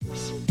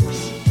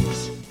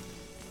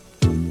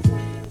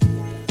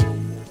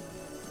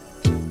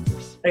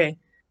Okay.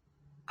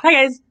 Hi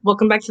guys,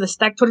 welcome back to the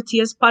Stack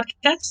Tortillas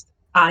podcast.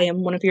 I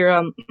am one of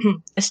your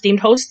esteemed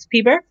hosts,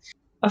 P-Bear,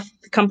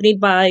 accompanied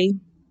by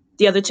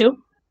the other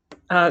two,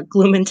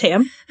 Gloom and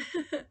Tam.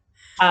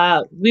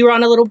 We were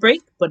on a little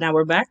break, but now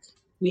we're back.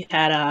 We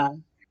had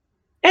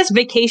as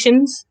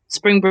vacations,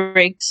 spring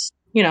breaks,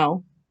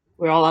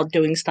 we're all out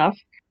doing stuff.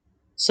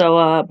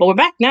 So but we're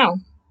back now.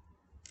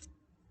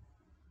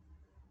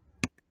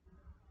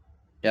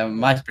 Yeah,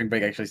 my spring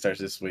break actually starts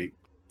this week,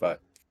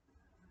 but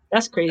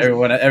That's crazy.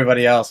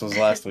 everybody else was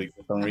last week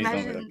for some reason.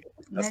 Imagine, Okay,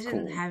 that's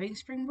imagine cool. having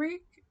spring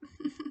break.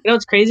 You know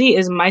what's crazy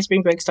is my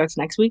spring break starts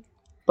next week,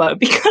 but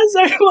because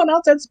everyone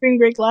else had spring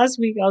break last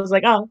week, I was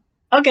like, oh,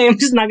 okay, I'm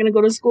just not gonna go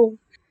to school.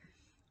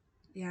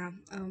 Yeah,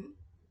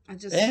 I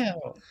just Yeah.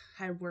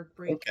 had work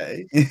break.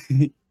 Okay.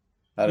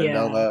 I didn't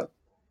know Yeah. that.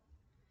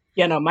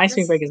 Yeah, no, my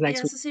spring break is next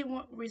Yeah, week. it's the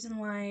same reason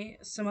why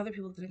some other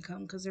people didn't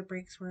come because their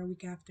breaks were a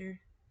week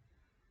after.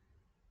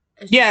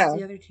 It's Yeah. just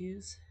the other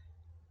twos.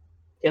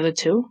 The other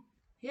two?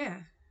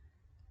 Yeah.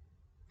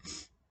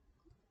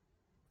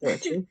 The other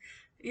two?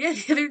 Yeah,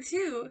 the other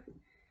two.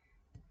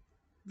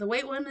 The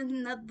white one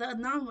and the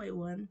non-white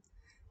one.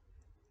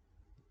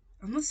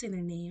 I'm not saying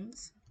their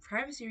names.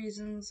 Privacy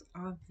reasons,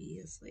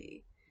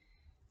 obviously.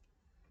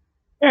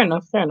 Fair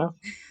enough.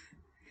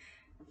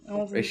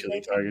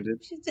 Racially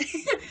targeted.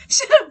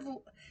 Shut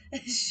up.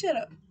 Shut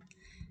up.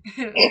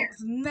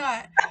 It's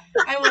not.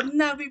 I will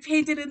not be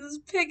painted in this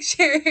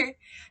picture.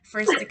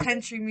 First the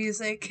country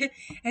music,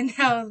 and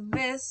now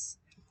this.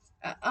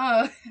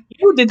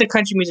 You did the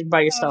country music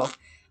by yourself.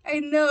 I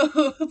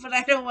know, but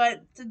I don't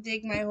want to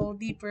dig my hole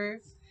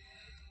deeper.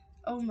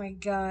 Oh my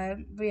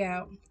god. But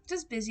yeah,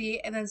 just busy,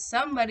 and then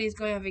somebody's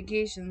going on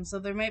vacation, so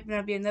there might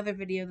not be another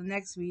video the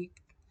next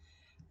week.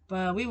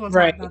 But we won't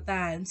talk about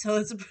that until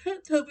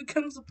until it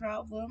becomes a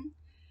problem.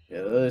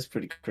 Yeah, that is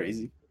pretty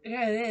crazy.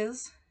 Yeah, it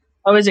is.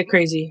 Oh, is it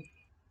crazy?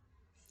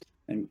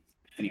 And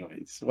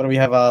anyways, what do we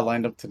have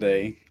lined up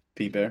today,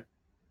 P-Bear?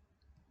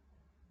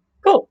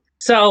 Cool.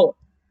 So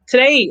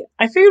today,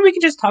 I figured we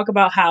could just talk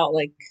about how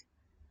like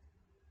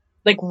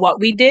what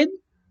we did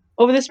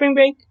over the spring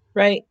break,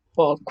 right?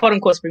 Well, quote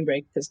unquote spring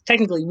break, because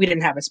technically we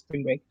didn't have a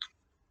spring break.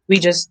 We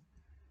just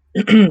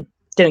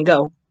didn't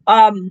go.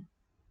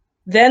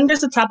 Then there's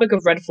the topic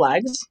of red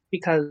flags,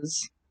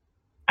 because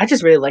I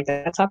just really like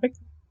that topic.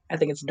 I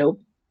think it's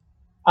dope.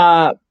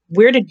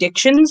 Weird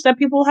addictions that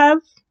people have,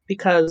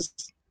 because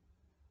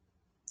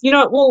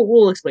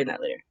we'll explain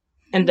that later.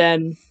 And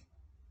then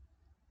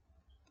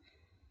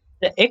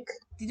the ick.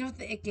 Do you know what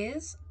the ick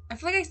is? I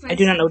feel like I explained. I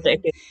do not know what the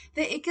ick is.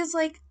 The ick is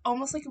like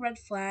almost like a red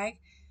flag,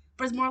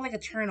 but it's more like a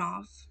turn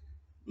off,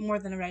 more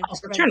than a red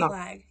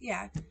flag.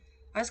 Yeah,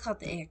 I just call it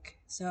the ick.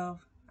 So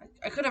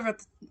I could have wrote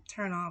the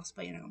turn offs,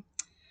 but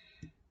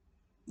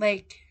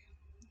like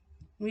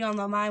we all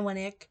know my one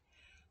ick.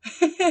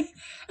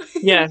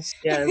 Yes.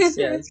 I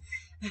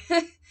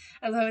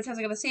don't know how many times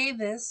I'm gonna say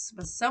this,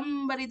 but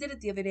somebody did it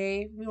the other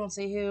day. We won't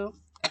say who.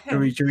 Should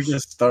we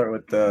just start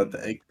with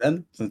the egg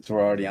then, since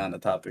we're already on the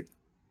topic?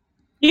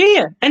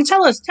 Yeah. And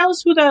tell us who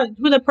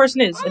the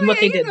person is and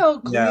what they did.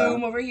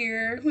 Gloom over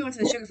here. We went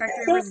to the sugar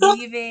factory. We're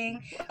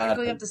leaving and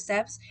going up the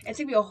steps. It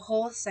took me a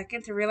whole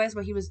second to realize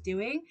what he was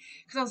doing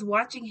because I was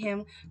watching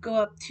him go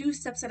up 2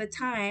 steps at a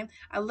time.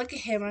 I look at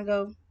him and I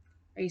go,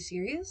 "Are you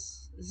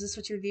serious? Is this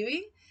what you're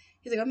doing?"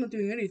 He's like, "I'm not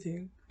doing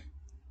anything."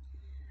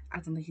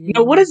 Acting like he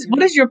didn't. What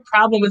is your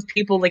problem with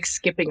people like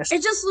skipping a step?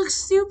 It just looks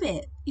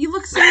stupid. You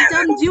look so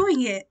dumb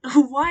doing it.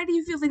 Why do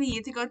you feel the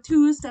need to go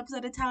 2 steps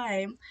at a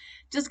time?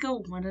 Just go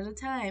one at a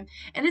time.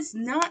 And it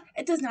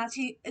does not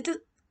save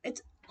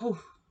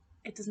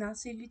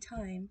you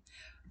time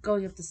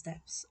going up the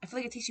steps. I feel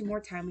like it takes you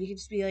more time, but you can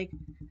just be like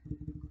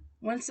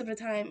 1 step at a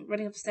time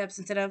running up steps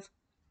instead of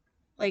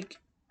like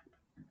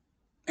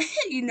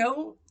you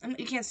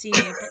can't see me,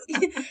 but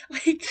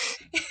like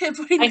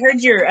I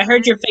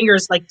heard your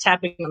fingers like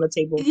tapping on the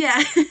table.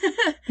 Yeah.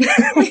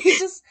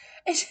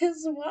 it's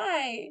just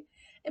why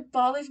it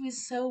bothers me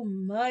so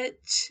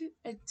much.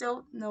 I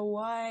don't know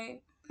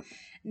why.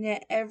 And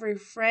yet every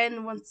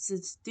friend wants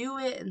to do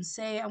it and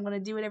say I'm gonna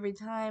do it every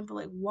time, but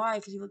like why?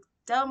 Because you look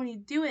dumb when you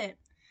do it.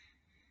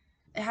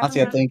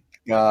 Honestly, I think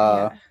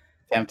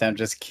Tam Tam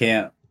just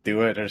can't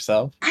do it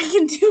herself. I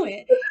can do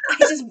it. I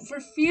just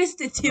refuse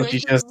to do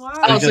it.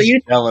 Why? So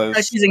you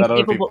jealous? She's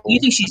incapable. You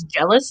think she's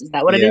jealous? Is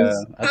that what it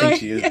is? I think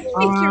she is. I think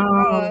you're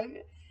wrong.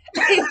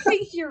 I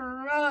think you're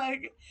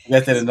wrong. You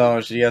guys didn't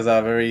know she has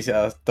very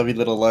stubby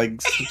little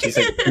legs. She's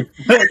like 2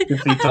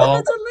 feet tall.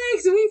 Lots of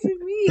legs away from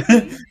me.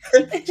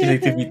 She's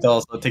like 2 feet tall,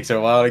 so it takes her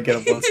a while to get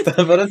up 1 step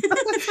at a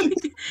time.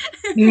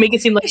 You make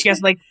it seem like she has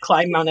to like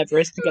climb Mount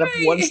Everest to get up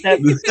 1 step.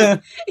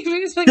 It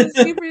makes like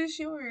super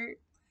short.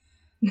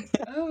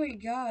 Oh my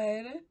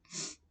god.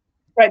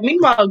 Right.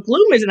 Meanwhile,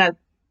 Gloom isn't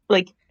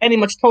any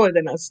much taller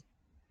than us.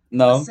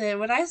 No. Listen,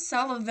 when I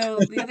saw them though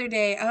the other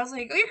day, I was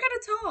like, "Oh, you're kind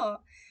of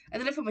tall."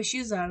 And then I put my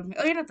shoes on. I'm like,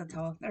 "Oh, you're not that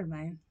tall. Never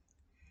mind."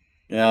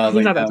 Yeah, I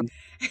was like,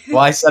 well,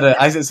 I said it.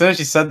 As soon as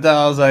she said that,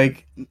 I was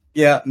like,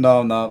 "Yeah,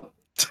 no, I'm not."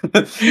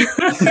 But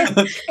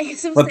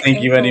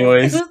thank you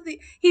anyways.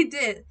 He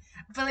did.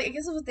 But like, I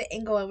guess it was the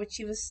angle at which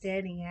he was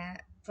standing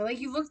at. But like,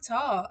 you look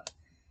tall,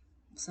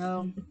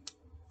 so.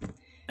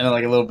 And then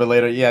like a little bit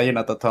later, yeah, you're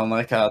not that tall. I'm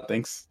like,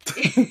 thanks.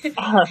 Thanks.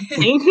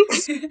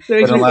 It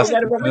didn't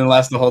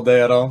last the whole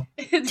day at all.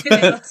 It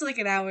lasted like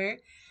an hour.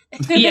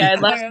 Yeah,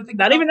 it lasted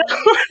not even an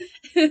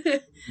hour.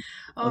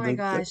 Oh my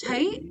gosh,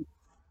 height.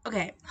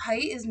 Okay,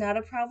 height is not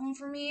a problem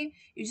for me.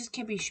 You just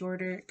can't be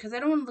shorter because I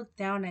don't want to look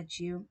down at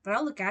you, but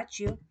I'll look at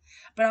you.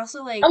 But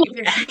also, like, if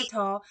you're super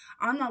tall,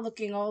 I'm not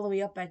looking all the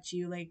way up at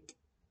you, like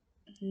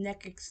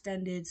neck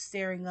extended,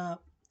 staring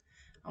up.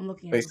 I'm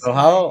looking at Wait, the so sky.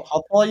 how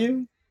tall are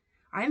you?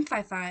 I'm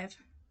 5'5".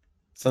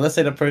 So let's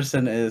say the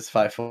person is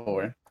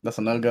 5'4". That's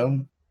a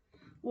no-go?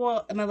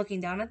 Well, am I looking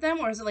down at them,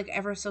 or is it like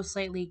ever so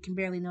slightly can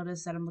barely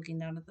notice that I'm looking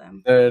down at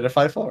them? They're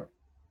 5'4".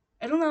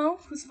 I don't know.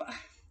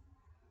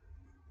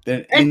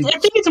 They're I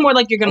think it's more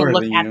like you're gonna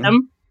look at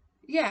them.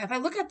 Yeah, if I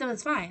look at them,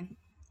 it's fine.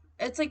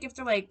 It's like if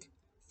they're like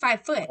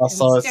 5 foot and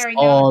Also, it's staring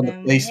down all at the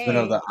them. placement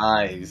of Hey, the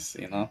eyes,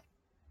 you know?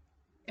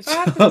 if I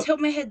have to tilt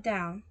my head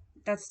down,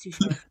 that's too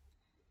short.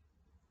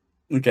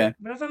 Okay.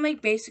 But if I'm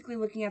like basically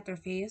looking at their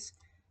face,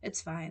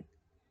 it's fine.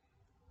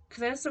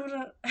 Cause I just don't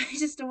want to. I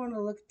just don't want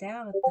to look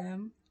down at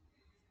them.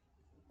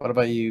 What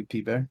about you,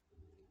 P-Bear?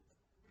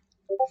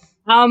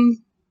 I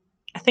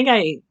think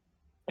I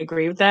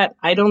agree with that.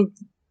 I don't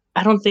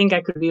think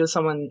I could be with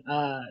someone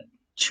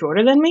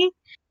shorter than me,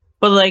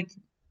 but like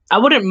I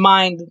wouldn't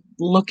mind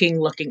looking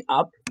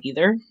up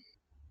either.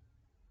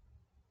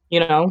 You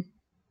know,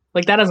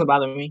 like that doesn't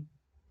bother me.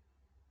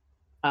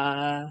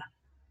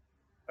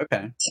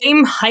 Okay.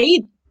 Same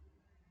height.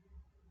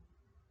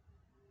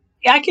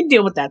 Yeah, I can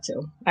deal with that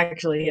too.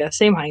 Actually, yeah,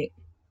 same height.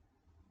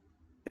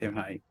 Same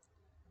height.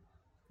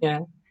 Yeah.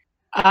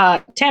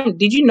 Tam,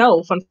 did you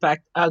know? Fun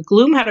fact: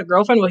 Gloom had a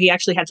girlfriend where he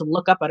actually had to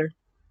look up at her.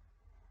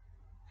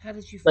 How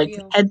did you Like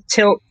feel? head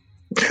tilt.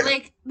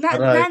 Like not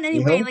in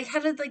any way. Like how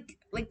did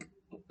like.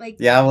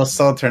 Yeah, I was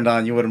so turned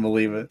on, you wouldn't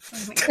believe it.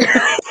 Oh my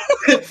god.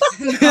 That's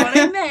not what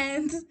I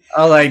meant.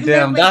 I'm like,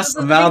 damn, like, that's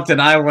the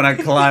mountain I want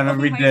to climb oh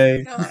every my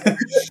day. god.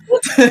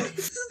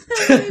 That's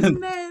not what I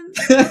meant.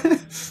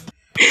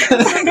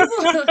 Some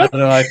people. How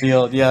do I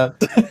feel? Yeah.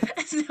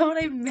 That's not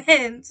what I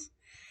meant.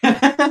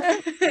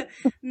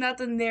 Not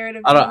the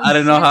narrative. I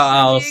don't know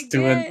how else to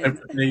again.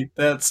 interpret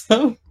that.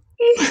 So.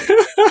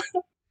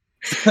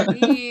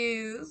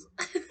 Jeez.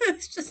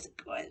 It's just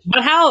a question.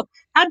 But how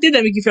did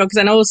that make you feel? Because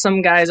I know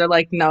some guys are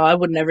like, no, I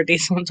would never date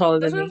someone taller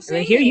That's than what me. I'm And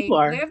then here you saying.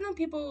 are. There have no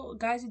people,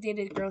 guys who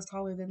dated girls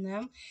taller than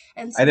them,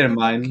 and I some of didn't them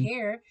don't mind.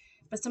 care.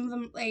 But some of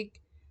them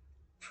like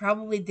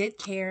probably did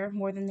care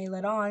more than they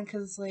let on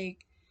because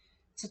like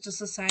such a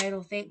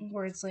societal thing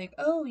where it's like,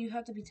 oh, you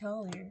have to be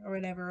taller or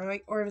whatever,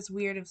 or if it's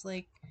weird if it's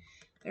like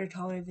they're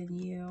taller than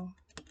you.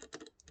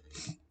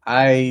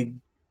 I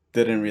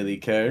didn't really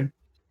care.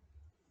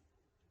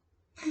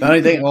 The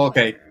only thing, well,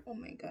 okay, Oh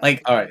my god.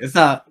 like, all right, it's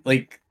not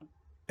like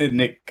a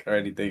nick or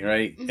anything,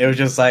 right? It was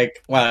just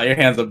like, wow, your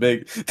hands are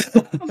big.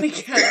 Oh my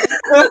god.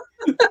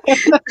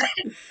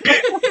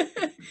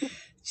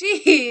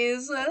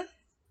 Jeez.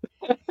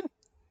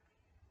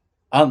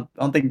 I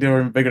don't think they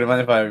were bigger than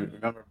mine if I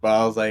remember, but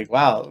I was like,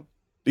 wow,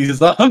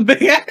 these are some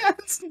big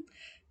ass.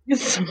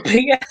 Some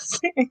big ass.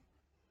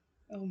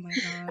 Oh my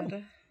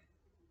god.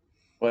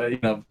 But you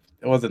know,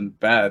 it wasn't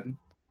bad.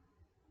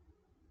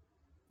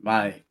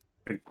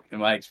 In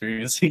my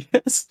experience, I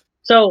guess.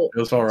 So It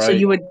was all right. So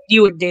you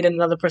would date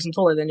another person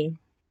taller than you?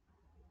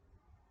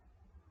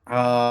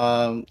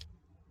 I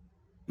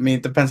mean,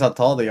 it depends how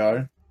tall they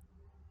are.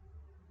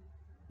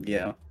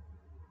 Yeah,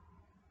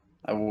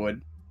 I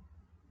would.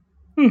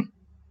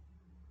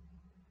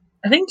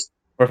 I think.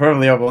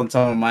 Preferably I want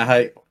someone my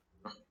height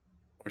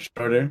or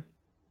shorter. But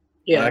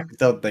Yeah. I can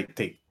still like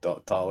take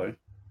taller.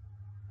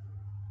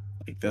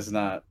 Like that's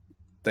not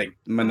like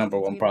my number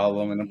one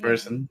problem in a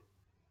person.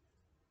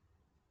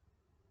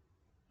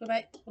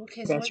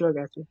 Okay, so I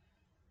got you.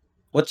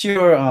 What's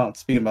your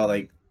speaking about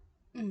like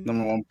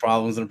number one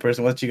problems in a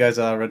person? What's you guys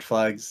red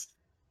flags?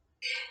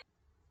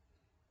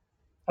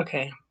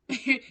 Okay.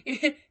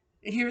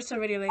 You're so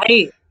ready.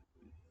 Like,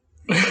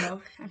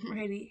 no, I'm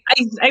ready.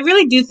 I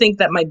really do think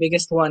that my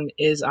biggest one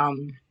is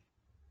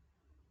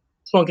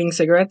smoking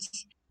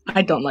cigarettes.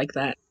 I don't like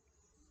that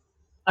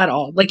at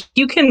all. Like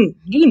you can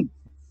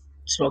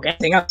smoke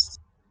anything else.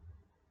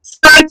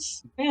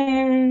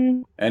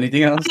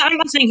 Anything else? I'm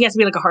not saying he has to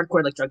be like a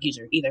hardcore like drug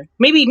user either.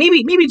 Maybe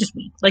just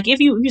weed. Like if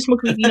you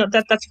smoke weed, you know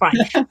that's fine.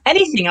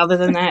 Anything other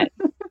than that,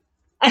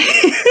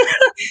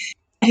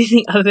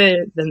 anything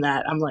other than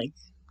that, I'm like,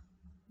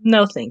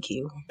 no, thank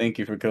you. Thank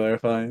you for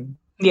clarifying.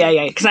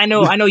 Yeah, because I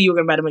know you were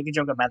about to make a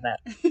joke about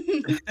that.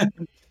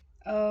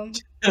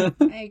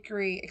 I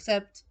agree,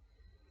 except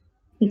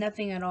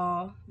nothing at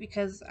all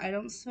because I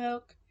don't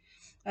smoke.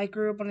 I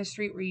grew up on a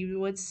street where you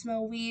would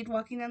smell weed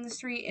walking down the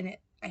street, and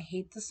I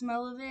hate the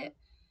smell of it.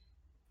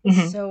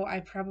 Mm-hmm. So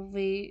I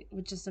probably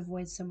would just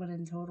avoid someone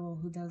in total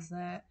who does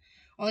that.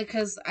 Only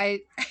because I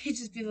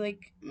just be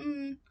like,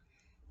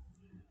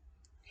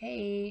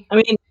 hey. I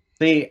mean,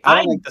 see, I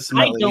don't like the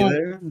smell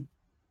either.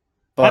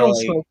 But I don't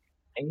like, smoke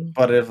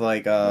But if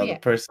like Well, the yeah.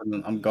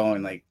 person I'm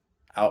going like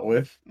out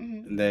with,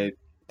 Mhm. and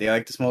they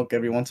like to smoke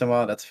every once in a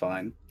while, that's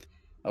fine.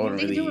 I I mean,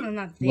 wouldn't they can do it when I'm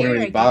not wouldn't there,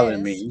 really I bother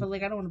guess. me. But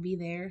like, I don't want to be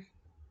there.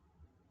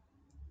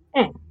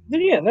 But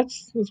yeah,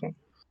 that's fine.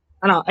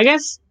 I don't know. I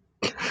guess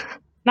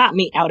not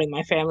me outing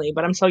my family,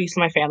 but I'm so used to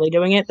my family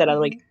doing it that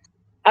Mhm.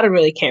 I don't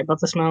really care about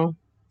the smell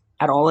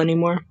at all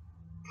anymore.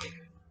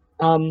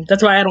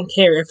 That's why I don't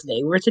care if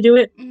they were to do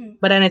it. Mhm.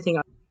 But anything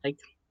else, like,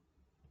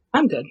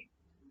 I'm good.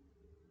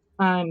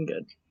 I'm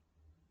good.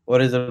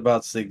 What is it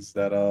about cigs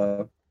that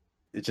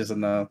it's just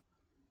enough?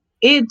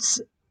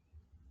 It's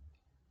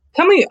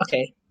coming.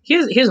 Okay,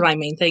 here's my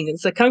main thing.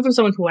 It's like coming from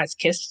someone who has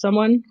kissed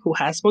someone who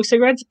has smoked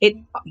cigarettes.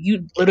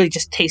 You literally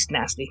just taste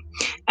nasty,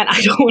 and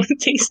I don't want to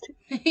taste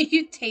it.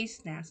 You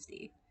taste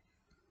nasty.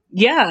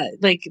 Yeah,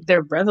 like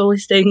their breath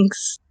always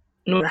stinks.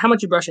 No matter how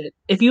much you brush it,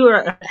 if you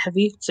are a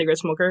heavy cigarette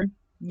smoker,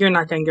 you're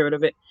not gonna get rid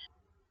of it.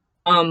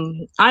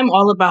 I'm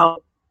all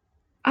about.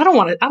 I don't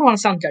want to. I don't want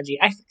to sound judgy.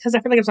 Because I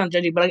feel like I sound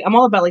judgy, but I'm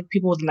all about like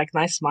people with like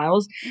nice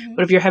smiles. Mhm.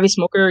 But if you're a heavy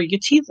smoker, your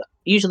teeth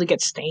usually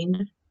get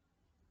stained,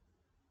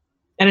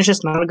 and it's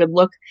just not a good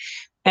look.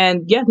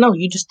 And yeah, no,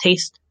 you just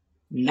taste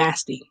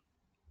nasty.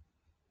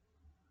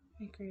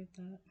 I agree with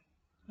that.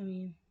 I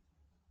mean,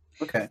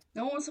 Okay.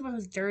 no one wants someone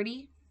who's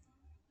dirty.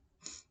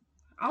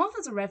 I don't know if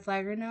that's a red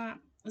flag or not.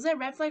 Is that a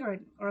red flag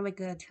or like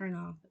a turn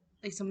off?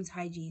 Like someone's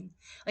hygiene.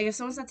 Like if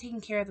someone's not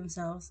taking care of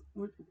themselves,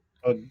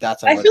 Oh,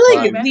 that's a I red feel is that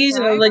a like flag. red these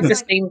are flag? like That's the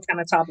like same kind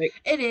of topic.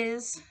 it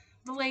is,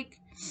 but like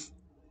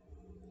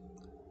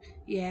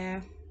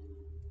yeah,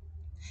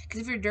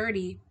 because if you're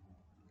dirty,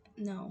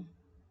 no,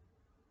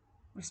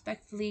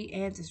 respectfully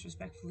and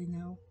disrespectfully,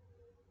 no.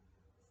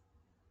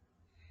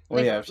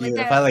 Well, yeah.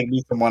 If I That. like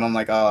meet someone, I'm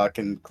like, oh, I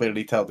can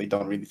clearly tell they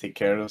don't really take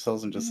care of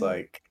themselves. I'm just Mhm.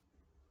 like,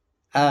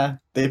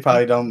 they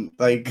probably don't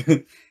like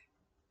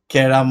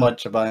care that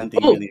much about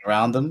anything Oh, really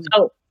around them.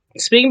 so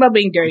speaking about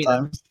being dirty, though,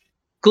 Sometimes,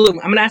 Gloom,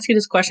 I'm gonna ask you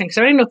this question because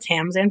I already know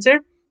Tam's answer,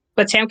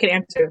 but Tam can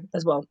answer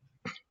as well.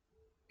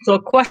 So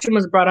a question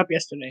was brought up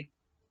yesterday,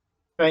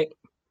 right?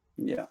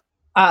 yeah.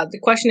 The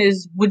question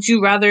is, would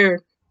you rather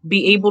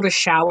be able to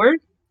shower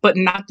but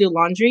not do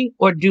laundry,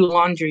 or do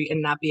laundry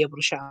and not be able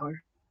to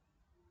shower?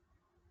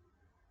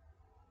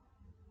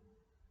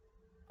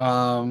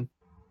 Um.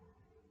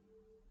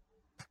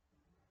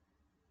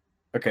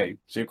 Okay.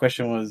 So your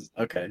question was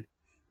okay,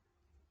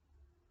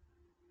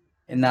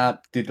 and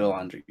not do the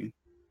laundry.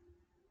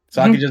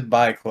 So I Mm-hmm. could just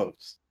buy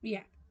clothes.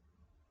 Yeah.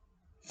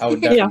 I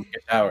would Yeah, definitely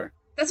get a shower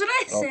That's what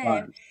I at all said.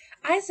 times.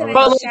 I I said would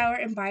I'd but shower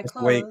and buy It's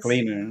way clothes.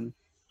 cleaner.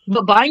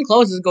 but buying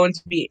clothes is going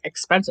to be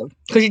expensive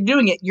because you're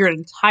doing it your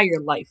entire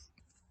life.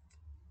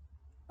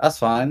 That's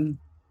fine.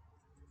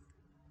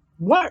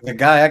 What? As a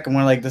guy, I can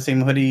wear like the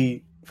same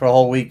hoodie for a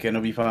whole week and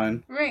it'll be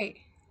fine. Right.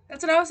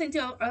 That's what I was saying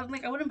too. I'm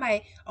like, I wouldn't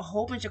buy a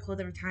whole bunch of clothes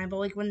every time, but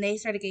like when they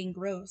started getting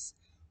gross,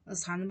 it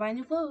was time to buy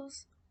new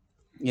clothes.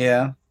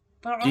 Yeah.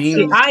 But See, also,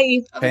 Jeans,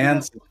 I other people,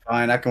 pants, it's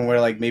fine. I can wear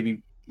like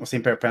maybe the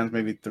same pair of pants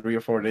maybe 3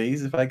 or 4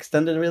 days if I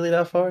extend it really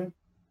that far.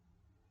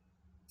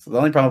 So the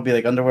only problem would be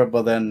like underwear,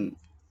 but then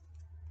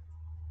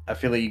I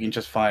feel like you can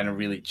just find a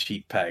really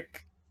cheap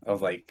pack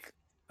of like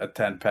a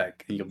 10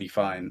 pack and you'll be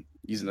fine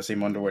using the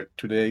same underwear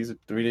 2 days,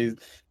 3 days.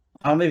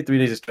 Maybe 3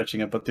 days is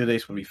stretching it, but 2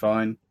 days would be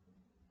fine.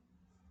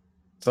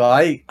 So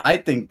I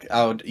think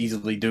I would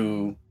easily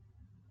do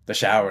the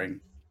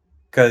showering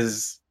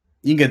because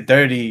you can get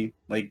dirty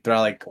like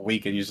throughout like a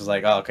week and you're just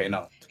like, oh, okay,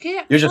 no,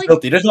 yeah, you're but just like,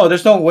 filthy.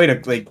 There's no way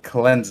to like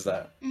cleanse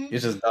that. mhm.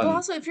 It's just But done.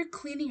 also if you're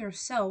cleaning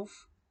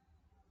yourself,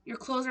 your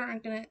clothes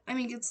aren't gonna. I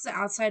mean, it's the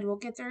outside will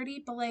get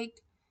dirty, but like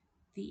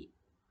the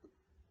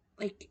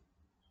like,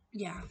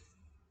 yeah,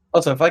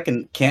 Also, if I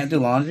can't do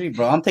laundry,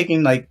 bro, I'm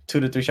taking like 2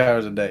 to 3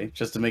 showers a day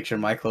just to make sure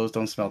my clothes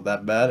don't smell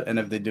that bad. And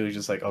if they do, it's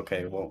just like,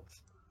 okay, well,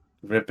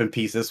 rip and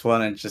piece this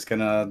one and just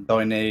gonna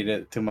donate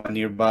it to my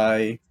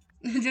nearby,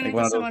 like donate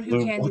one to of those someone who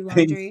blue can do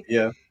things. laundry,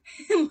 Yeah,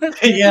 and let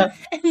them yeah,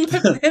 and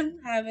let them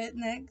have it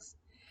next.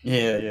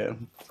 yeah, yeah.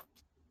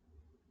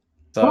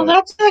 well, So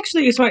that's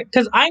actually smart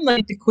because I'm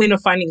like the queen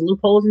of finding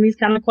loopholes in these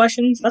kind of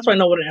questions. That's why Mhm.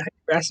 no one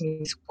you're asking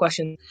these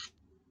questions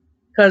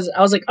because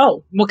I was like,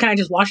 oh, well, can I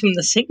just wash them in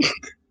the sink,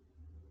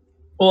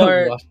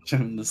 or wash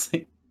them in the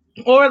sink.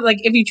 like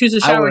if you choose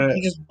a I shower, would. can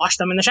you just wash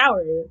them in the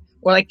shower,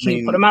 or like I can you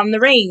put them mean, out in the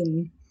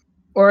rain,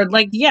 or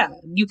like yeah,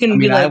 you I can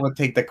be mean, I like would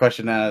take the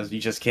question as you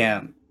just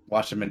can't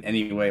wash them in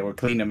any way or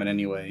clean them in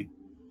any way.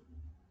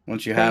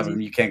 Once you have crazy.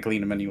 them, you can't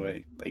clean them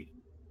anyway. Like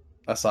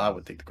that's how I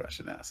would take the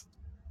question as.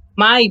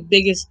 My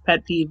biggest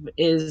pet peeve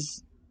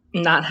is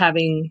not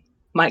having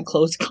my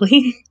clothes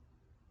clean.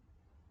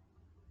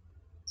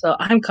 So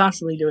I'm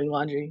constantly doing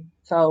laundry.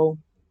 So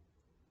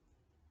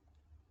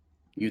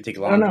You take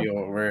I don't know. laundry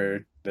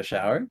over the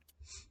shower.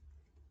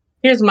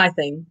 Here's my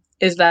thing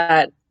is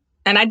that,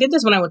 and I did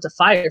this when I went to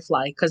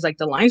Firefly because like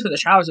the lines for the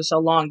showers are so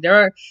long. There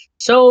are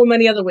so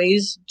many other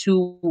ways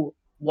to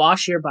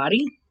wash your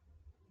body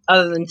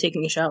other than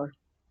taking a shower.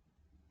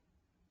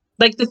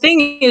 Like the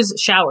thing is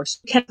showers.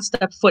 You can't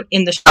step foot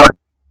in the shower.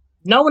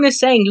 No one is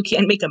saying you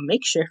can't make a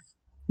makeshift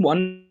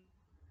one.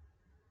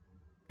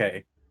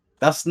 Okay,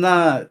 that's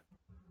not.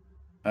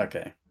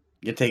 Okay.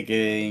 You're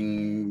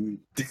taking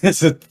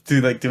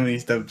too many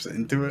steps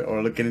into it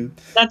or looking.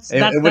 That's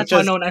It would why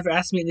just no one ever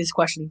asked me these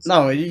questions.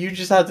 no. You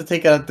just have to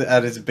take it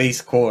at its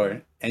base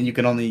core, and you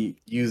can only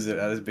use it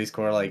at its base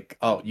core. Like,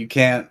 oh, you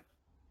can't.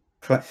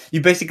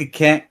 You basically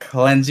can't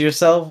cleanse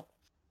yourself,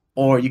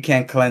 or you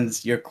can't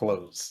cleanse your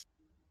clothes.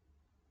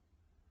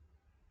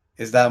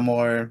 Is that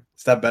more?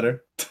 Is that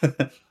better?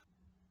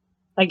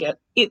 I get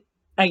it.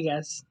 I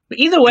guess, but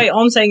either way,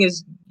 all I'm saying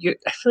is,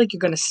 I feel like you're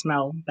gonna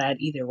smell bad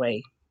either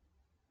way.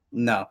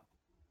 No.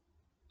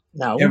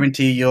 No.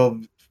 Guarantee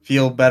you'll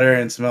feel better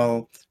and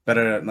smell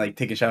better like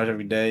taking showers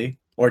every day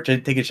or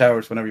taking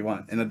showers whenever you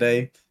want in a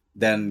day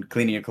than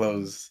cleaning your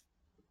clothes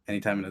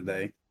anytime in a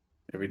day,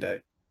 every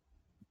day.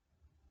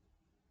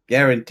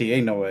 Guarantee,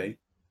 ain't no way.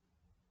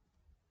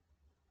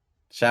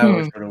 Hmm.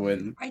 Showers for the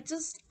win. I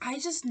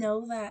just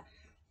know that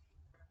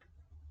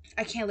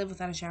I can't live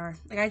without a shower.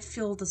 Like I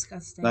feel No, I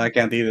disgusting.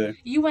 can't either.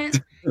 You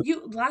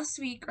last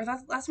week or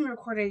last time we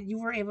recorded, you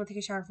were able to take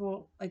a shower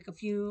for like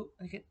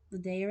the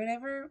day or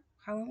whatever.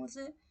 How long was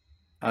it?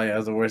 Oh yeah, it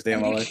was the worst day of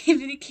And my you life. came,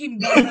 then you came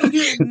back and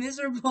you were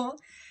miserable.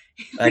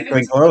 I Like had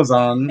clean clothes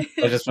on.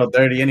 I just felt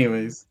dirty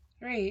anyways.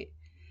 right.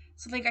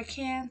 So like I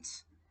can't.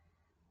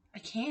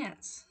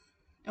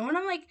 And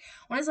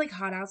when it's like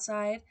hot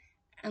outside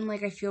and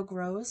like I feel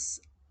gross,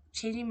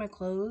 changing my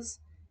clothes,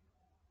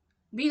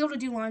 being able to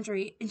do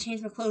laundry and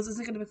change my clothes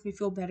isn't gonna make me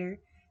feel better.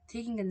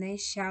 Taking a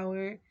nice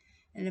shower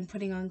and then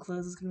putting on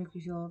clothes is gonna make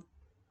me feel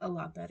a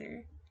lot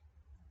better.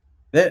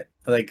 That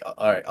like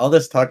all right, all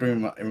this talk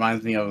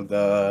reminds me of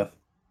the.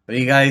 Have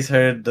you guys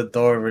heard the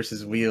door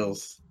versus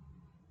wheels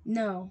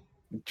No.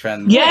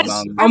 trend Well, going Yes.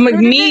 on? I've Like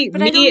heard of it, me,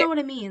 but I don't me, know what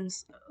it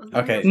means. What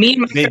Okay, is it? me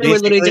and my friend were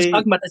literally just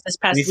talking about this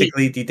past week.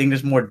 basically, do you think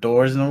there's more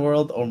doors in the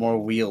world or more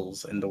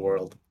wheels in the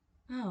world?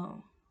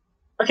 Oh.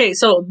 Okay,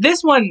 so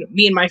this one,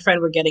 me and my friend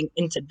were getting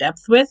into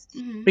depth with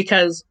Mm-hmm.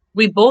 because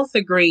we both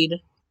agreed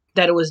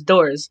that it was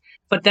doors.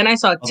 But then I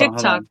saw Hold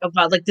TikTok on,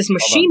 about like this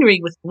hold on. machinery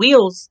with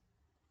wheels,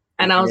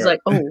 and I was We're-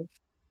 like, oh,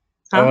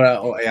 I huh?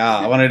 wanna, oh, yeah,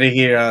 I wanted to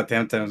hear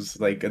Temtem's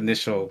like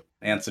initial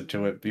answer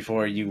to it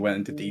before you went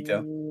into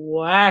detail.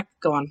 Whack,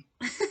 go on.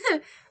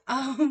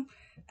 um,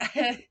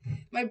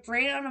 my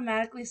brain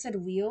automatically said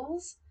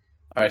wheels,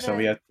 All right, but so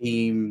we then, have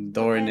team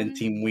but door and then then,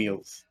 team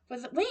wheels,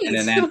 and wait,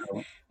 then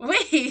Angelo.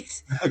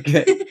 wait.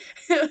 Okay,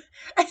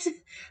 I just,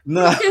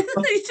 no,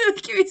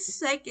 just give me a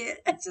second.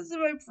 I just in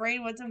my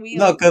brain went to no,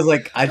 wheels, because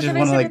like I but just then I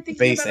want to started like the thinking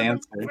base about it. Like,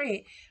 answer.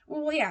 wait,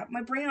 well, yeah,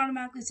 my brain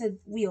automatically said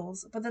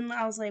wheels, but then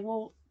I was like,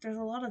 well, there's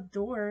a lot of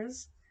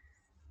doors.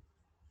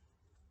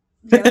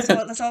 Yeah,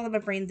 that's all that my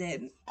brain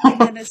did.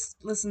 And then it's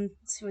listen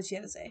to what she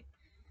had to say.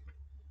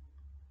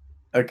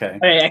 Okay,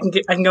 All right,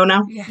 I can go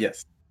now. Yeah.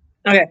 yes.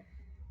 Okay,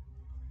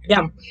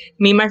 yeah.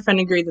 Me and my friend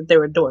agreed that there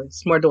were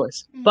doors, more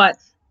doors. Mm. But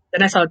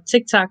then I saw a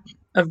TikTok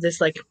of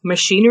this like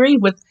machinery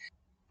with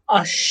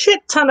a shit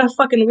ton of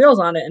fucking wheels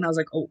on it, and I was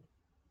like, oh.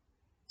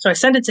 So I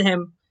sent it to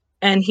him,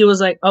 and he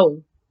was like,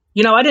 "Oh,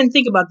 I didn't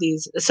think about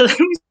these." So then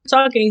we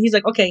started talking, and he's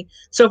like, "Okay,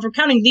 so if we're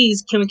counting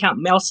these, can we count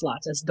mail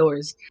slots as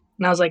doors?"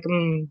 And I was like,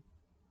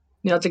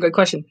 that's a good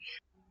question.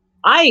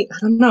 I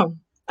don't know.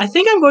 I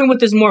think I'm going with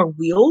there's more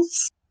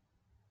wheels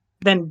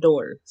than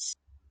doors.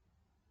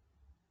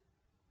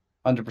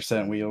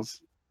 100%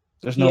 wheels.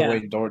 There's no Yeah,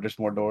 way there's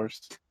more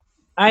doors.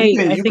 I You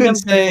think can I'm gonna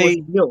go with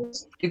say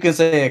wheels. you can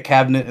say a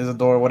cabinet is a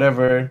door,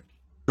 whatever.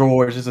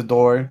 Drawers is a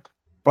door,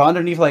 but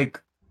underneath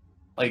like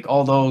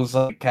all those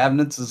like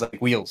cabinets is like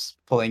wheels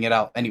pulling it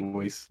out.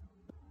 Anyways,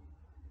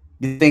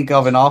 you think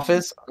of an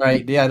office,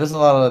 right? Yeah, there's a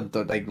lot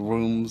of like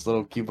rooms,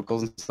 little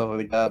cubicles and stuff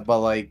like that. But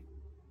like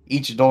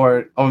each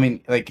door, I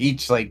mean, like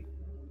each like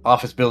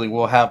office building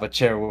will have a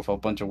chair with a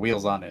bunch of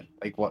wheels on it.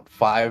 Like what,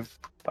 five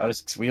or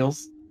six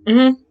wheels?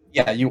 Mm-hmm.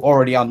 Yeah, you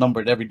already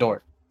outnumbered every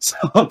door. So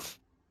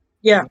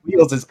Yeah.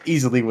 wheels is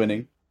easily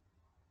winning.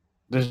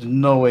 There's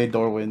no way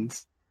door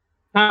wins.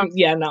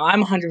 Yeah. No,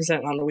 I'm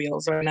 100% on the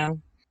wheels right now.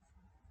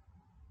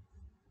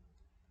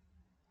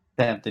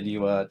 Sam, did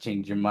you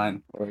change your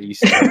mind, or are you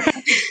still?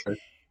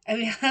 I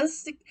mean, I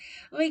was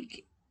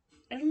like,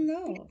 I don't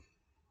know.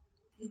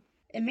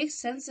 It makes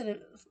sense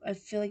that I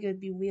feel like it would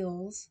be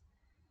wheels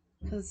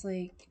because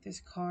like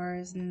there's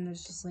cars and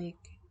there's just like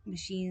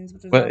machines,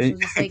 but there's But also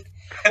just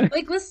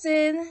like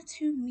listen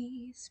to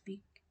me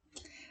speak.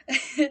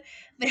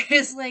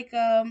 There's like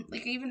I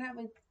even have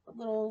like a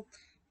little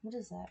what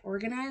is that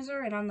organizer,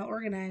 and on the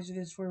organizer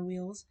there's four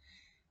wheels.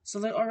 So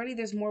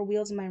there's more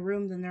wheels in my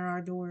room than there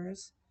are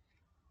doors.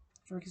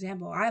 For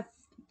example, I have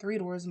three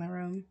doors in my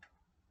room.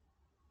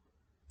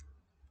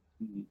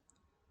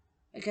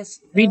 I guess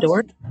I Three also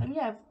doors. I mean,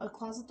 yeah, I have a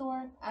closet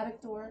door,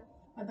 attic door,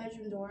 my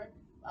bedroom door.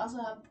 I also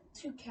have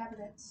two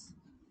cabinets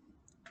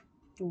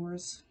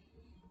doors.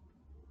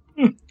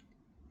 Hmm.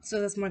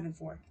 So that's more than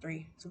four,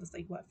 three. So that's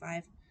like what,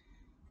 five?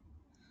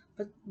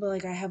 But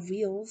like I have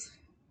wheels.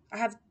 I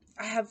have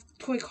I have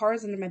toy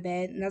cars under my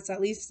bed, and that's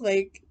at least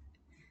like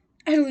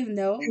I don't even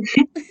know,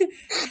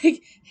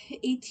 like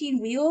 18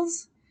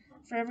 wheels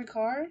for every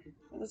car.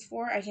 That's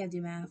four. I can't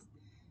do math.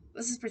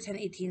 Let's just pretend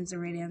 18 is the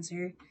right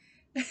answer.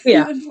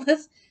 Yeah. And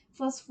plus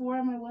plus 4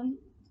 on my one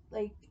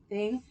like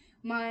thing.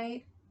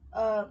 My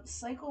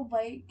cycle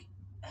bike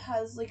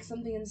has like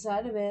something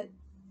inside of it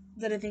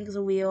that I think is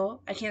a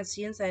wheel. I can't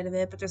see inside of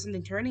it, but there's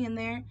something turning in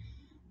there.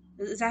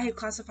 Is that how you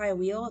classify a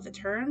wheel if it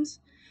turns?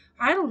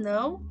 I don't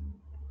know.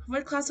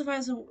 What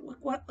classifies a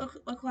what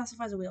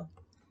classifies a wheel?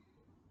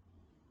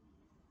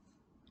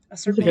 A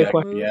That's a circle good that Yeah,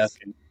 question. yeah. moves.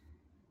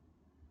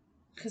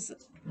 Cause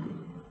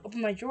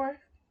open my drawer.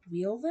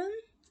 Wheel then?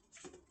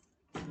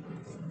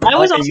 I I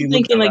was like that also you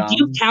looked thinking, like, do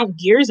you around. count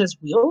gears as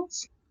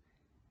wheels?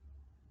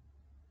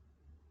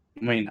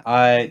 I mean,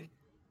 I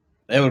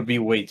it would be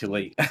way too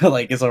late.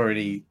 Like it's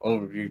already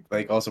over. You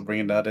like also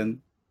bringing that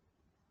in,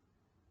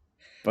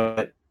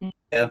 but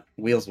yeah,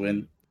 wheels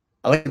win.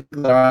 I like to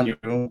look around your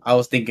room. I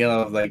was thinking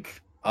of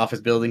like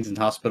office buildings and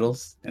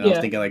hospitals, and Yeah.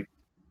 then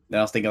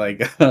I was thinking like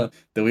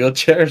the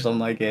wheelchairs. I'm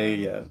like, hey,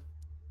 yeah,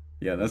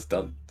 yeah, that's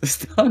done.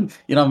 That's done.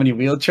 You know how many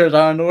wheelchairs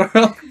are in the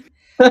world?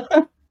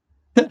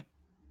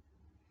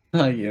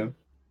 Oh, yeah,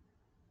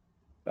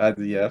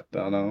 yeah, I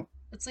don't know.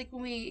 It's like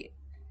when we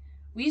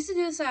used to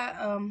do this at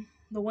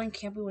the one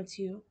camp we went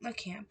to, not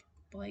camp,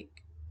 but like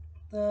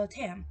the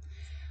TAM.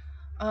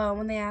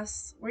 When they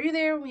asked, were you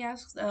there when we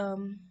asked,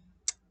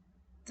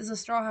 does a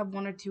straw have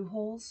one or two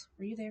holes?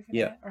 Were you there for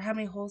Yeah, that? Or how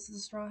many holes does a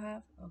straw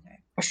have? Okay,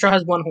 A straw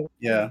has one hole.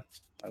 yeah, yeah,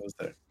 I was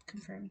there.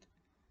 confirmed.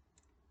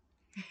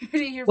 Who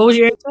did you hear What was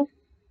your first? answer?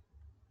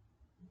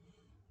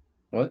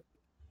 What?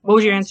 What What's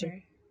was your your answer?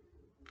 answer?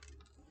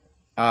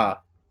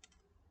 Ah,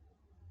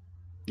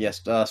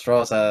 yes.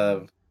 Straws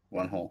have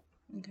one hole.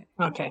 Okay,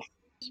 Okay.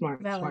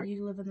 Smart, valid. smart.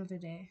 You live another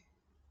day.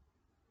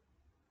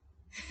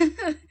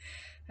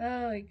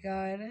 Oh my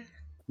god.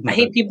 I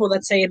hate people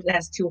that say it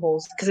has two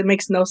holes because it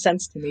makes no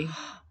sense to me.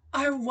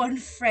 Our one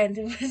friend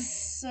was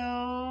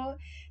so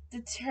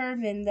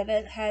determined that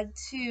it had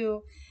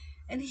two,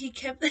 and he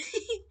kept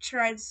he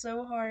tried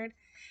so hard.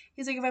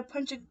 He's like, if I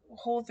punch a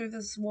hole through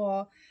this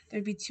wall,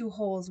 there'd be two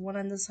holes, one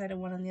on this side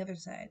and one on the other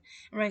side.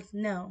 And we're like,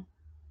 no,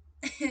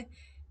 it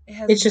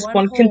has It's just one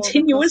one hole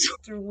that continuous. goes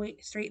through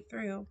straight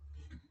through.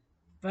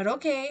 But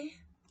okay,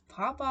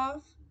 pop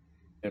off.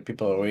 Yeah,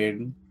 people are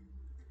weird.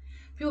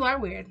 People are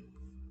weird.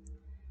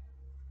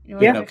 You know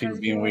what Yeah. Speaking other of kinds people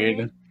of being people are weird?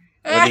 weird,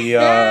 what do you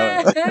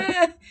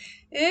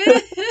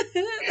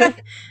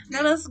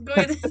Not us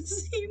going to the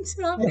same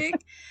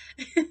topic.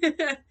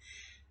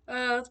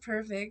 Oh, that's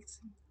perfect.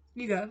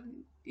 You go.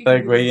 You can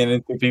do this. segueing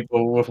into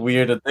people with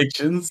weird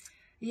addictions?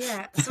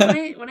 Yeah. So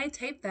when I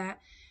type that,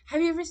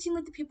 have you ever seen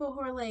like the people who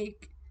are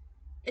like,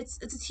 it's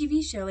a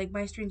TV show like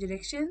My Strange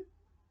Addiction,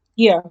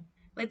 Yeah.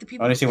 like the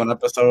I people only who see one like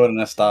episode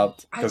and I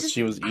stopped I because just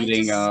she was I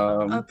eating just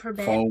up her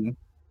bed. foam.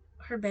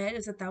 Her bed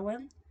is it that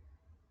one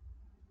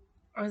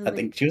or is it I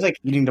like think she was like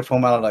eating the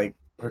foam out of like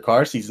her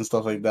car seats and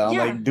stuff like that. I'm yeah?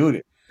 like,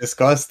 dude,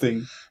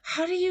 disgusting.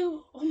 How do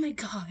you? Oh my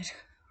god!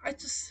 I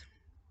just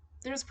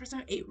there was a person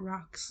who ate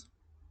rocks.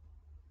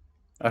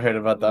 I heard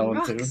about that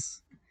one too.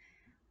 Rocks.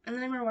 And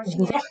then I remember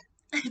watching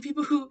it.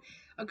 People who,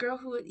 a girl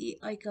who would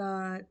eat like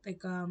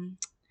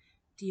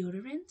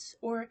deodorant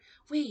or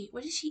wait,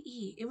 what did she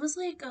eat? It was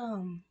like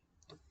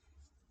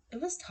it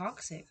was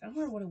toxic. I don't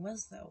remember what it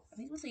was though. I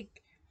think it was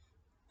like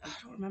I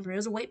don't remember. It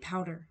was a white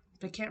powder,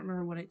 but I can't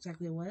remember what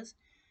exactly it was.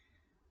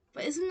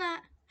 But isn't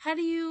that how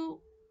do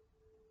you?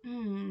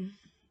 Hmm,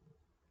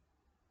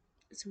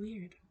 it's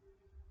weird.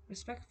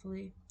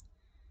 Respectfully,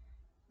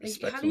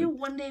 like how do you Respectfully.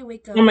 one day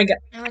wake Oh up my god.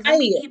 and like I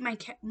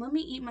let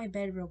me eat my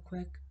bed real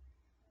quick.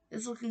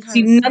 It's looking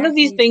kind see of none of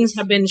these snacky, things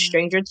have tasty been right now.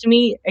 stranger to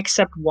me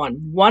except one.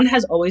 One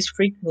has always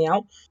freaked me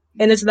out,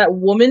 and it's that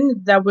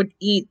woman that would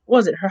eat. What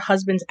was it her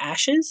husband's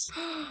ashes?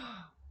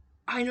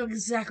 I know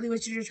exactly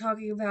what you're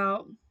talking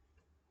about.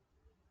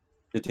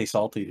 It tastes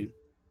salty.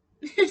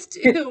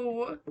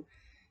 Ew.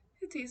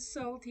 It tastes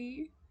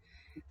salty.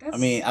 I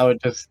mean,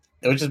 That's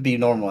it would just be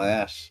normal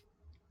ash.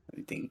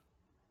 I think.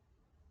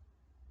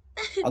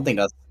 I think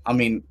that's. I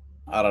mean,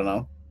 I don't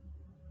know.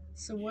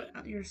 so what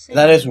you're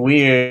That is saying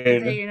is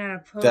that weird. you're not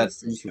That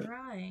opposed to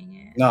trying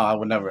it. no, I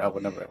would never. I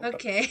would never. I would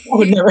never. I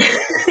would Okay. never.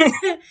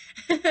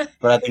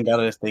 But I think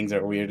other things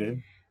are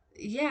weirder.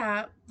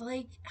 Yeah,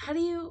 like how do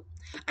you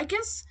I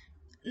guess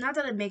not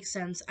that it makes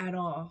sense at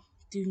all.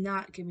 Do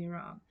not get me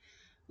wrong.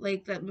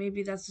 Like that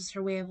maybe that's just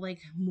her way of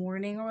like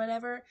mourning or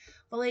whatever.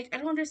 But like I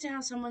don't understand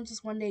how someone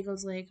just one day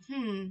goes like,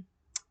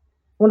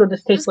 What do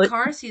this this taste like?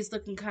 car seat's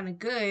looking kinda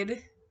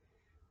good.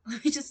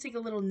 Let me just take a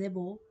little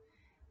nibble.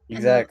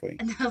 And then Exactly.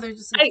 and now they're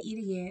just like I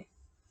eating it.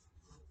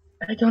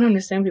 I don't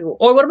understand people.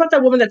 Or what about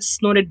that woman that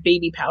snorted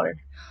baby powder?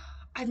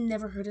 I've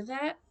never heard of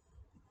that.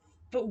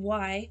 But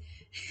why?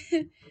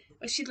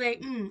 Was she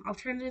like,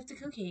 alternative to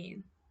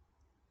cocaine?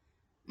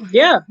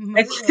 Yeah,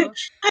 Might as well.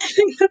 I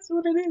think that's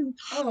what it is.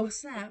 Oh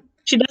snap.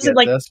 She does it Get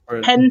like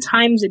desperate. 10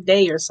 times a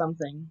day or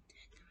something.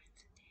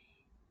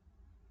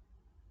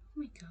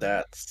 Oh my god.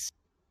 That's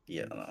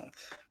yeah. No.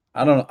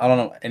 I don't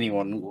know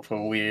anyone with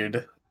a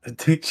weird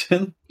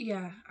addiction.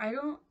 Yeah, I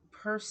don't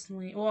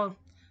personally well,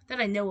 that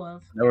I know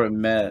of. Never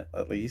met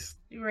at least.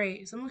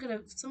 Right. Someone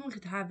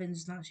could have and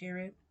just not share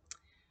it.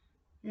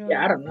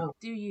 Yeah, I don't know.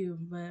 Do you?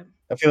 But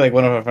I feel like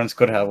one of our friends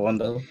could have one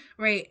though.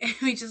 right,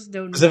 we just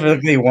don't know it.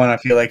 Specifically, one I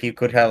feel like he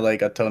could have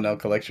like a toenail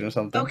collection or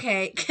something.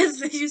 Okay, because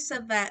you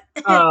said that,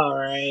 All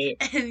right.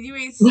 and you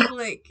ain't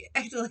slick.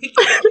 I feel like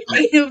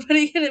ain't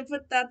nobody gonna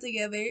put that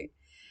together.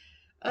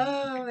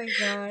 Oh my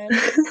god.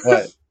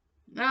 What?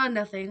 Oh,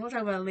 nothing. We'll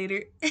talk about it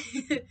later.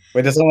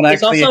 Wait, does someone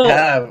There's actually also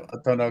have a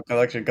toenail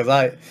collection? Because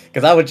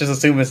I would just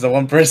assume it's the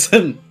one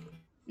person.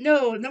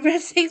 No,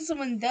 nobody's saying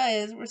someone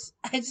does.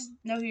 I just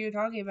know who you're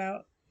talking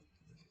about.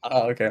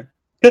 Oh, okay.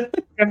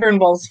 whatever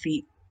involves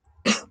feet.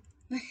 I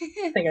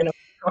think I know what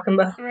you're talking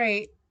about.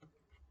 Right.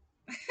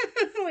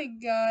 Oh my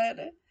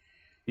god.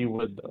 You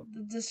would though.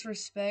 The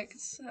disrespect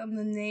on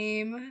the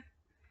name.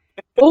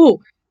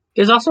 Oh,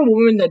 there's also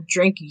women that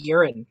drink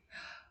urine.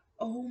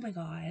 Oh my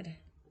god.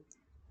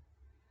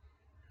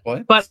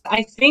 What? But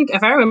I think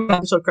if I remember the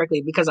episode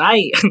correctly, because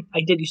I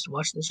I did used to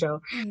watch the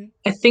show, Mm-hmm.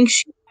 I think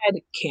she had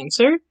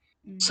cancer.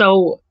 Mm-hmm.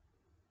 So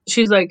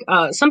she's like,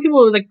 some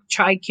people like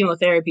tried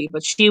chemotherapy,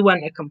 but she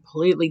went a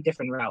completely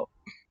different route.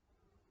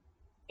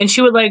 And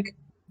she would like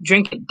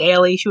drink it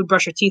daily. She would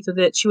brush her teeth with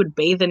it. She would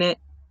bathe in it.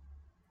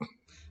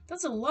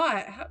 That's a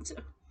lot.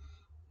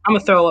 I'm gonna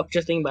throw up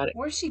just thinking about it.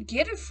 Where'd she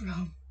get it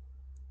from?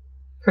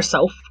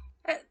 Herself.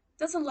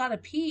 That's a lot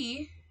of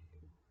pee.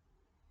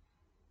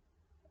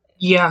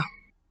 Yeah.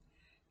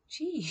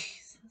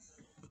 Jeez.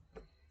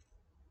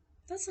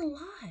 That's a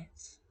lot.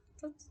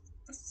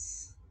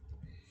 That's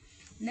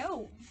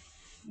no.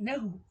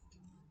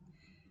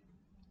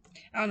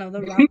 I don't know.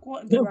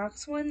 The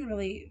rocks one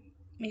really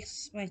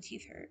makes my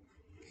teeth hurt.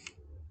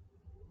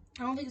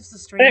 I don't think it's the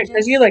strangest.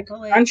 Because you like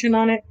but, crunching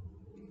on it.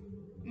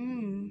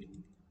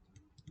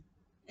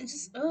 It's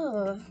just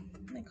oh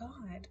my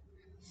god.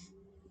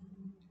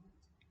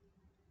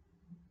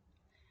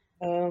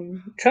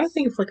 Trying to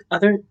think of like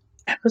other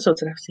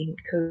episodes that I've seen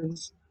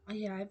because Oh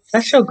yeah,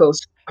 that show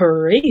goes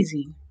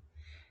crazy.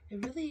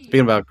 It really. Speaking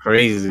about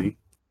crazy,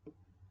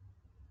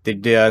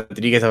 did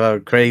you guys have a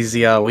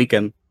crazy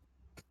weekend?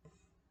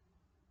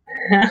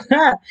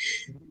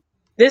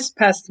 This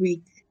past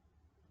week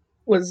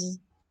was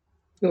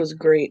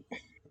great.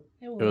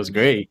 It was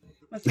great.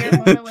 My favorite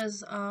moment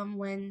was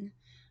when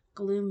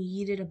Gloom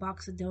yeeted a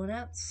box of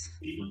donuts,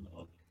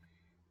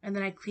 and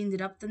then I cleaned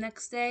it up the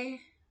next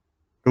day.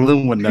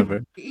 Gloom would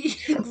never.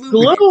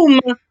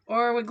 Gloom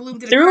or when Gloom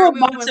did threw a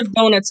cartwheel box of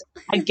donuts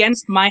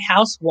against my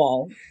house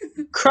wall,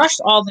 crushed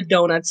all the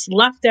donuts,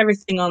 left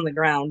everything on the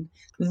ground.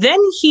 Then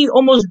he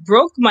almost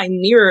broke my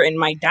mirror in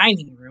my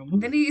dining room.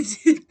 Then he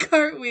did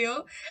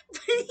cartwheel.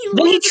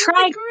 Then he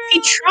tried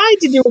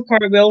to do a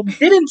cartwheel,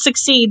 didn't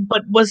succeed,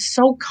 but was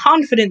so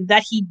confident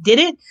that he did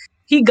it.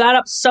 He got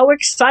up so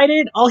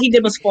excited, all he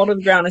did was fall to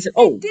the ground. I said,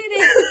 "Oh, he did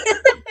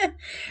it!"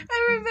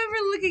 I remember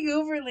looking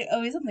over like,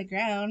 "Oh, he's on the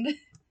ground."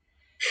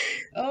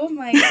 Oh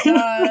my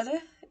god,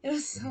 it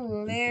was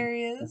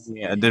hilarious.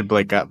 Yeah, I did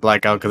black out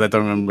because I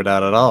don't remember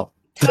that at all.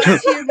 Top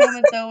tier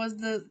moment though was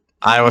the.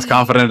 I was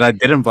confident I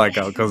didn't black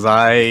out because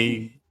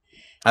I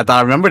thought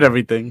I remembered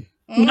everything.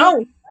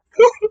 No.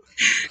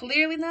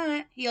 Clearly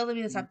not. He yelled at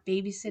me to stop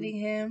babysitting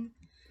him.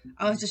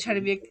 I was just trying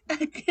to be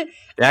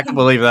Yeah, I can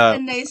believe that.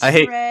 a nice I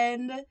hate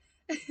friend.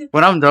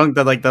 when I'm drunk.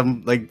 That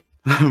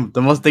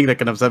the most thing that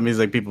can upset me is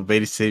like people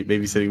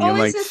babysitting me. All I'm I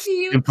like, said to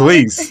you,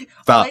 please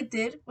all I stop.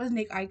 did was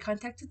make eye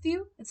contact with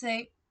you and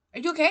say, "Are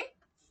you okay?"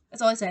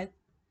 That's all I said.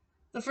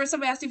 The first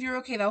time I asked if you were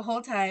okay, the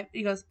whole time,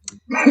 he goes,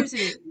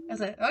 "Babysitting." I was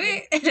like,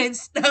 "Okay," and I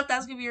stopped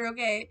asking if you were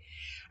okay.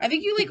 I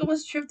think you like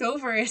almost tripped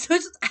over it, so I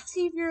was just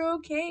asking if you're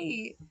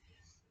okay.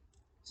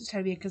 Just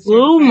trying to be a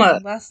concerned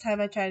friend. Last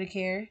time I tried to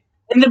care.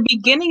 In the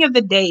beginning of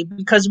the day,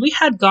 because we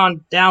had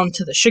gone down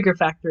to the sugar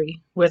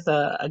factory with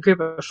a group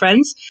of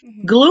friends,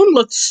 Gloom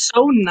looked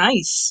so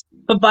nice.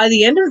 But by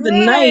the end of the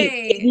night,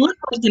 it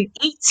looked like an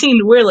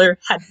 18-wheeler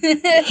had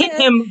hit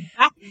him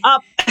back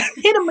up,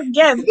 hit him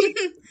again.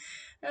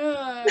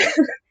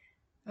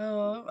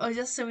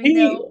 Just so we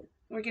know,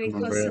 we're getting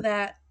close to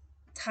that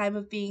time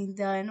of being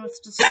done with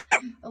just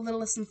a little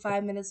less than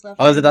 5 minutes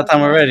left. Oh, is it that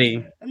time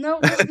already? No,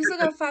 we still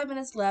got 5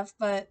 minutes left,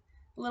 but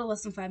a little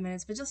less than 5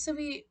 minutes. But just so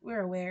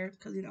we're aware,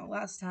 because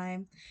last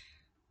time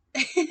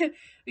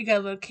we got a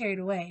little carried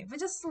away. But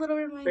just a little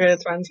reminder. Yeah,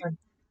 that's fine.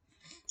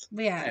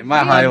 But yeah, my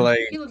highlight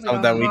like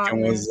of that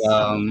weekend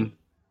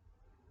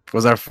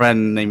was our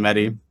friend named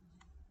Eddie.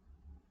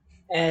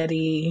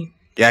 Eddie.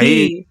 Yeah,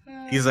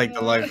 he's like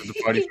the life of the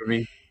party for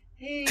me.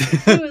 He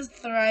was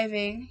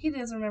thriving. He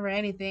doesn't remember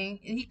anything,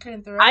 and he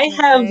couldn't thrive. I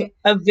have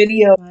a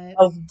video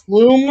of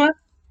Bloom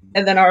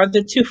and then our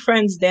other two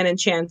friends, Dan and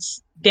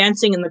Chance,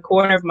 dancing in the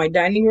corner of my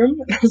dining room.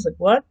 And I was like,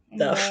 what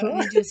the fuck? I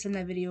need you to send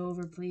that video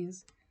over,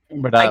 please.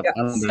 Slide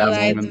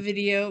the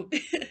video.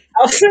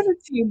 I'll send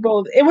it to you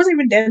both. It wasn't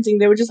even dancing.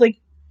 They were just like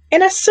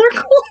in a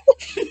circle.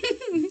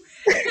 It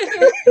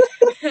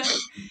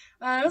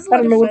was a lot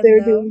of fun, what they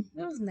were doing.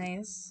 It was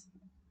nice.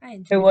 I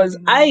enjoyed it. Was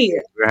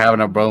we were having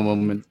a bro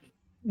moment.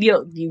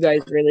 You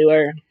guys really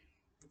were.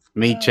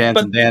 Me, Chance,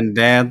 and Dan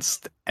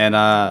danced, and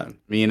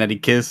me and Eddie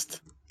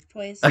kissed.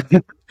 Twice.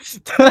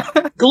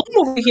 Gloom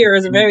over here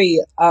is a very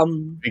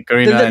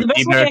Karina the and best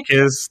Peter way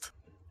kissed.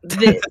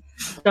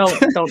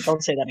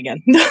 don't say that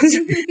again.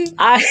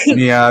 I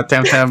Yeah,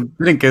 Tam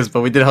didn't kiss,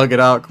 but we did hug it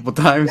out a couple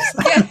times.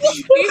 Yeah,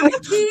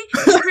 he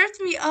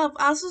gripped me up.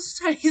 I was just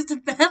trying to use the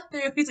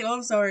bathroom. He's like, "Oh,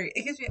 I'm sorry."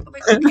 I'm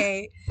like,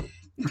 "Okay."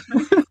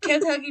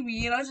 Kept hugging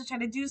me, and I was just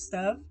trying to do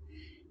stuff.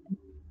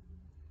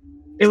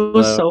 it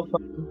was so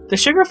fun. The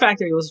Sugar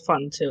Factory was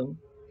fun too.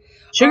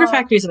 Sugar Oh,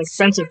 Factory is an Sugar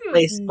expensive Factory was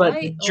place, but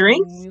the nice.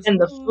 drinks Oh, it and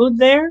the was food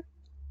there,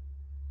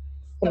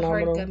 the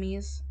hard phenomenal.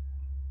 gummies.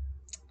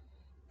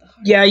 The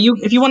hard Yeah, if you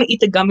gummies. want to eat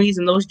the gummies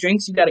and those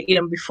drinks, you got to eat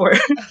them before.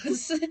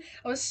 I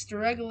was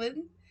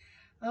struggling.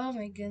 Oh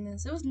my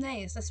goodness, it was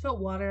nice. I spilled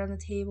water on the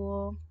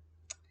table.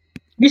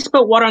 You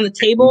spilled water on the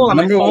table, The on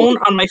my number phone,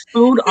 on my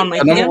food, on my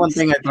the number one pants.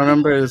 thing I don't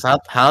remember is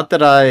how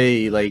did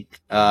I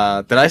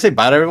did I say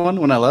bye to everyone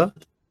when I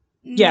left?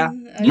 Yeah, I I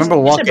you remember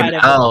don't you said walking bye to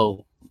everyone.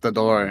 out the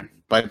door,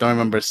 but I don't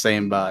remember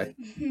saying bye.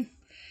 Yeah,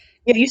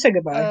 you said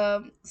goodbye.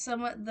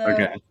 Some of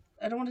Okay.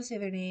 I don't want to say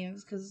their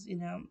names because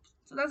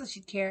so not that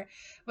she'd care,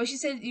 but she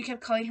said you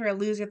kept calling her a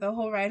loser the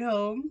whole ride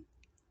home.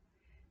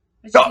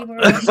 When she came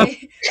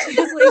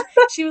over,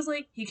 she was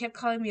like, he kept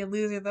calling me a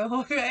loser the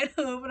whole ride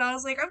home, and I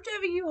was like, I'm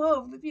driving you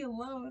home, leave me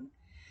alone.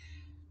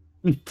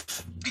 I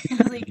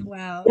was like,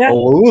 wow. Yeah, no,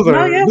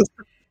 Loser. yeah. The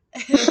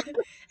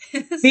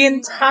Super weird.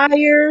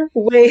 entire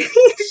way,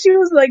 she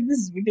was like, "This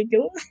is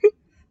ridiculous."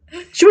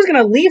 She was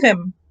gonna leave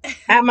him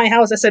at my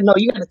house. I said, "No,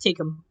 you gotta take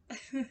him."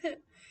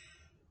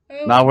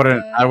 Oh No, I my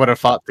wouldn't. I god. would have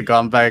fought to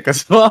come back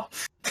as well.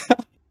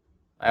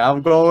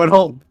 I'm going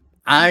home.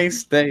 I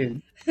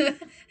staying.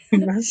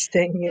 I'm not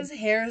staying in. His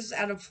hair's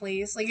out of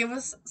place. Like, it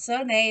was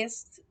so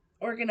nice,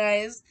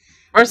 organized.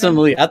 Then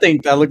Personally, I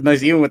think that looked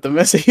nice even with the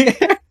messy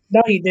hair.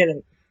 No, he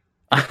didn't.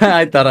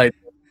 I thought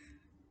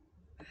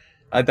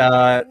I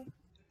thought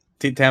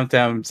Tam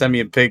Tam sent me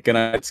a pic and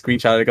I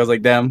screenshotted it. I was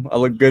like, damn, I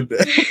look good.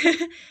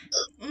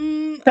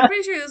 I'm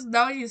pretty sure that's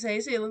not what you say.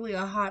 You say it looked like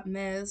a hot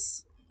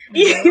mess.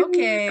 He But was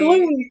okay.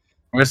 glowing.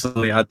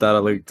 Personally, I thought I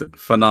looked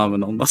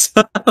phenomenal.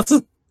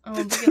 Oh, I'm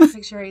looking at the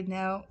picture right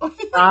now. Oh my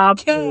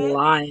Stop god.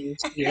 lying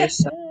to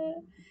yourself.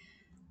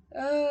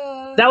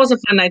 Oh. That was a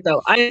fun night,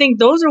 though. I think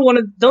those are one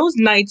of those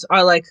nights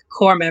are like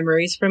core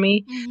memories for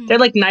me. Mhm. They're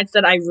like nights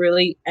that I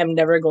really am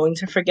never going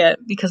to forget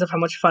because of how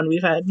much fun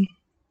we've had.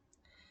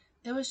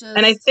 It was just.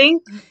 And I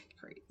think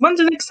Great. when's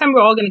the next time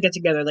we're all gonna get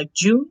together? Like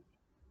June,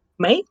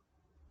 May?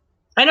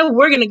 I know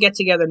we're gonna get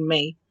together in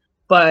May,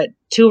 but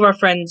two of our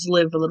friends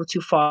live a little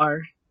too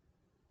far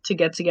to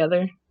get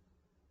together.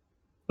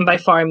 And by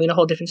far, I mean a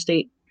whole different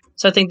state.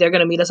 So I think they're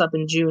gonna meet us up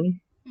in June.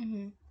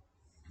 Mhm.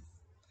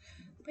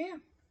 But yeah.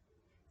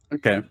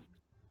 Okay.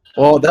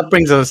 Well, that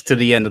brings us to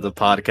the end of the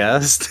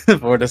podcast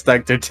for the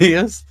Stack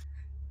Tortillas.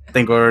 I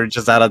think we're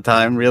just out of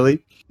time,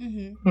 really.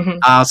 Mhm.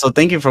 Mm-hmm. So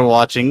thank you for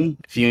watching.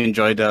 If you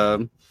enjoyed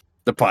the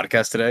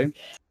podcast today,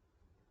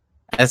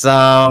 as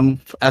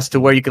to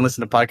where you can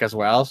listen to podcasts,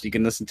 where else you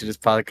can listen to this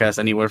podcast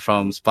anywhere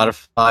from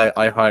Spotify,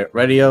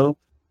 iHeartRadio,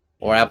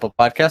 or Apple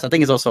Podcasts. I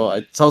think it's also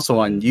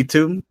on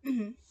YouTube,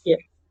 Mhm.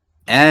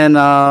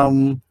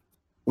 and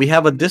we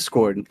have a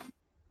Discord,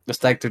 the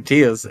Stack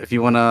Tortillas. If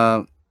you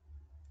wanna,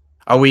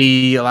 are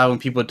we allowing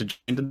people to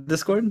join the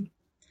Discord?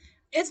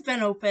 It's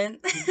been open.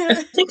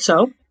 I think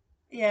so.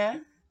 Yeah.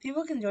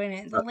 People can join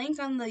it. The link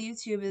on the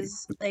YouTube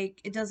is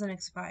like it doesn't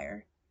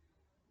expire.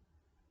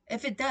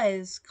 If it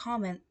does,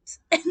 comment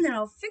and then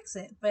I'll fix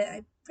it. But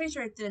I'm pretty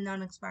sure I did a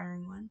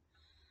non-expiring one.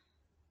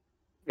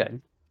 Okay.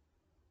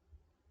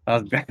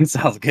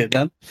 Sounds good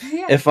then.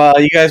 Yeah. If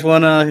you guys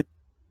wanna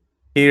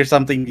hear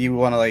something you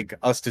wanna like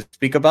us to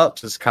speak about,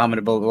 just comment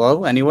it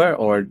below anywhere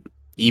or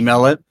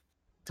email it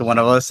to one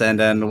of us, and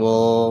then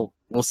we'll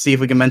see if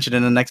we can mention it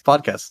in the next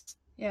podcast.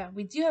 Yeah,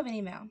 we do have an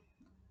email.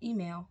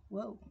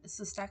 Whoa. It's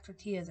the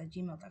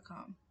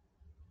stacktortillas@gmail.com.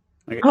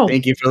 Okay, Oh,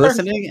 thank you for perfect.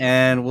 listening,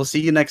 and we'll see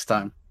you next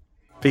time.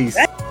 Peace.